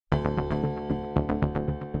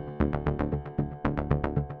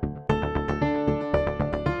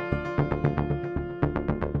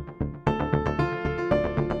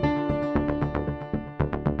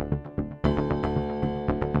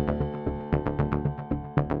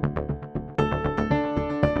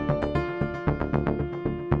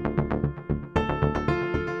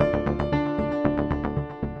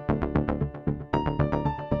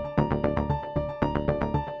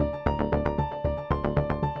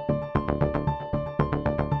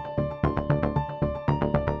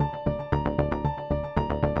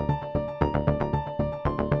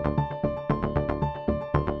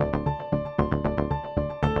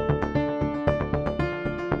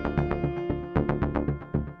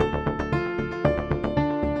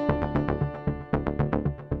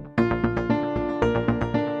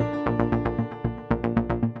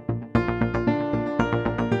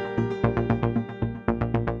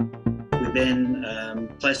then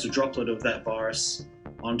placed a droplet of that virus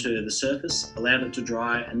onto the surface, allowed it to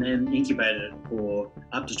dry, and then incubated it for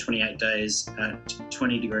up to 28 days at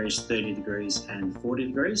 20 degrees, 30 degrees, and 40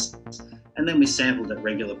 degrees. And then we sampled at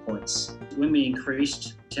regular points. When we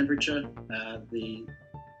increased temperature, the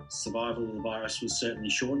survival of the virus was certainly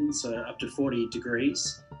shortened. So up to 40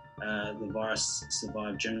 degrees, the virus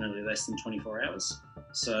survived generally less than 24 hours.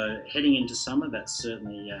 So heading into summer, that's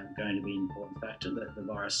certainly going to be an important factor, that the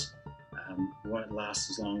virus won't last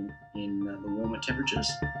as long in the warmer temperatures.